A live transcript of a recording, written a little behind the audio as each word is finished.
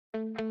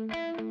Founded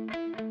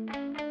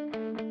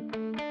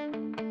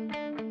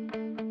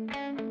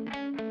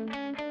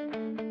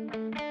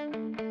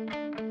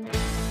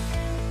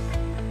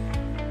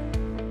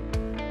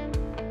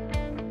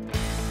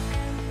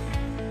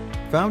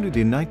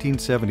in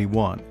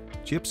 1971,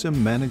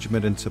 Gypsum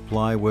Management and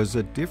Supply was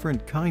a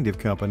different kind of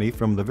company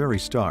from the very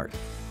start.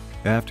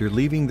 After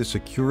leaving the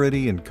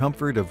security and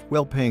comfort of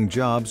well-paying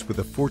jobs with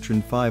a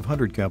Fortune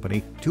 500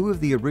 company, two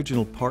of the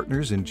original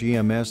partners in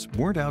GMS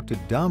weren't out to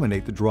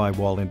dominate the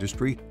drywall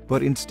industry,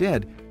 but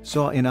instead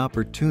saw an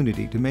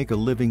opportunity to make a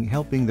living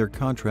helping their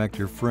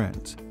contractor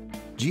friends.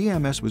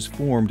 GMS was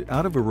formed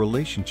out of a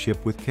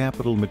relationship with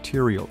Capital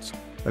Materials,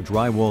 a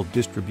drywall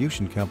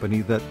distribution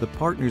company that the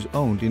partners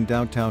owned in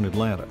downtown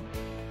Atlanta.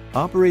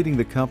 Operating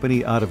the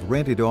company out of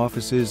rented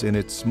offices in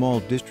its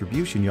small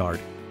distribution yard,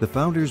 the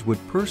founders would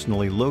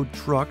personally load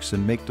trucks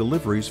and make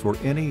deliveries for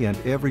any and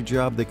every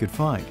job they could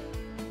find.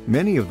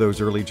 Many of those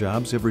early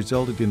jobs have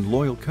resulted in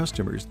loyal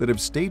customers that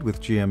have stayed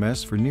with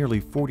GMS for nearly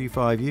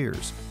 45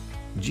 years.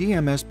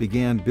 GMS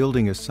began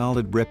building a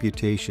solid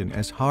reputation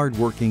as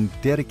hardworking,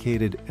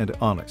 dedicated, and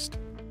honest.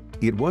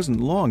 It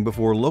wasn't long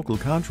before local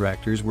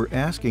contractors were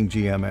asking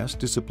GMS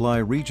to supply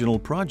regional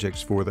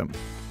projects for them.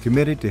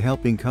 Committed to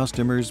helping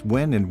customers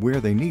when and where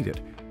they need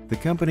it, the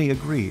company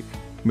agreed.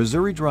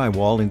 Missouri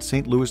Drywall in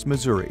St. Louis,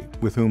 Missouri,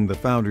 with whom the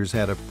founders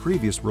had a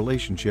previous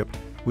relationship,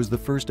 was the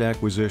first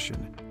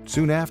acquisition.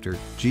 Soon after,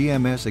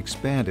 GMS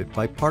expanded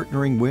by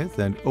partnering with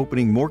and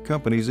opening more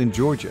companies in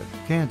Georgia,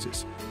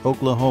 Kansas,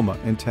 Oklahoma,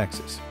 and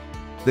Texas.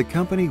 The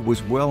company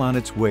was well on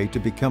its way to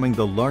becoming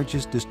the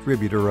largest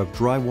distributor of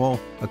drywall,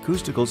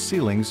 acoustical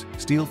ceilings,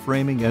 steel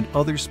framing, and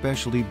other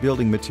specialty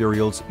building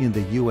materials in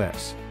the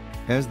U.S.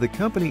 As the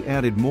company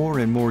added more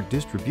and more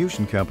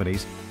distribution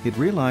companies, it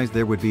realized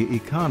there would be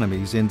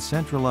economies in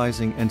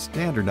centralizing and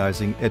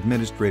standardizing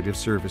administrative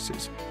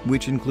services,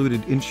 which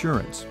included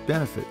insurance,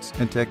 benefits,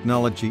 and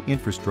technology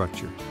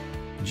infrastructure.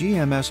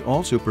 GMS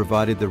also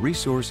provided the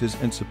resources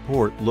and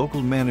support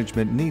local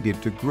management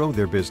needed to grow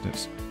their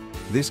business.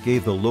 This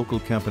gave the local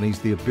companies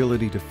the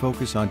ability to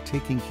focus on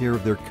taking care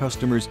of their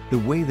customers the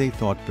way they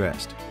thought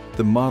best.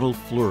 The model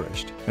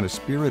flourished, and a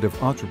spirit of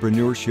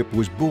entrepreneurship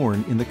was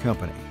born in the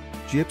company.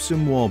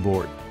 Gypsum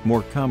wallboard,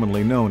 more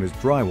commonly known as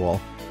drywall,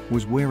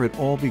 was where it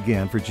all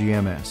began for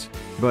GMS.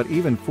 But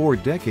even 4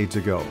 decades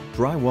ago,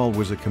 drywall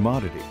was a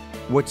commodity.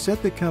 What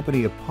set the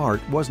company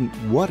apart wasn't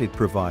what it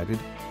provided,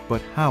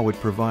 but how it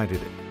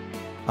provided it.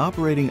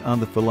 Operating on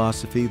the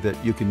philosophy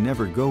that you can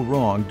never go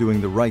wrong doing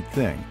the right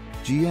thing,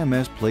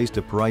 GMS placed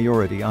a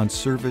priority on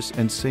service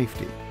and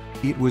safety.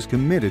 It was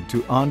committed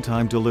to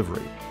on-time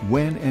delivery,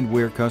 when and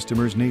where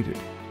customers needed,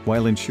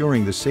 while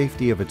ensuring the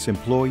safety of its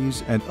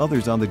employees and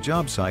others on the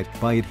job site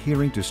by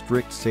adhering to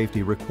strict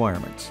safety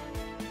requirements.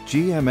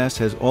 GMS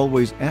has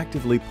always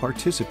actively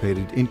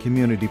participated in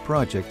community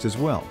projects as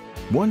well.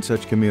 One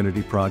such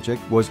community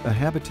project was a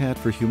Habitat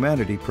for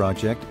Humanity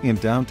project in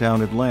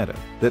downtown Atlanta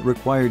that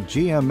required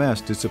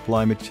GMS to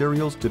supply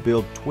materials to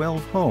build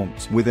 12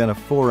 homes within a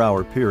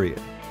 4-hour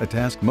period, a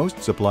task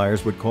most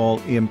suppliers would call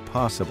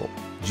impossible.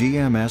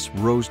 GMS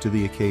rose to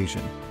the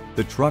occasion.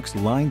 The trucks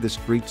lined the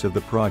streets of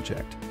the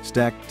project,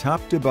 stacked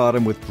top to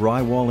bottom with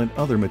drywall and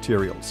other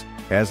materials.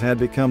 As had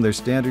become their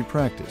standard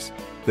practice,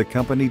 the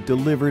company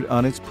delivered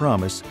on its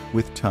promise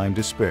with time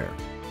to spare.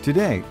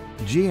 Today,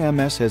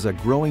 GMS has a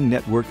growing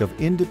network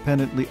of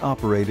independently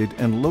operated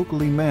and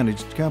locally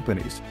managed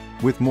companies,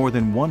 with more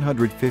than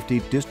 150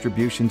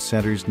 distribution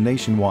centers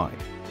nationwide.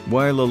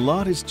 While a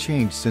lot has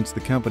changed since the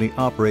company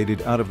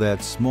operated out of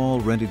that small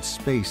rented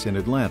space in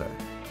Atlanta,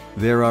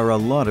 there are a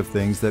lot of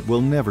things that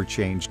will never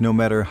change no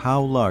matter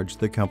how large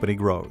the company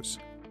grows.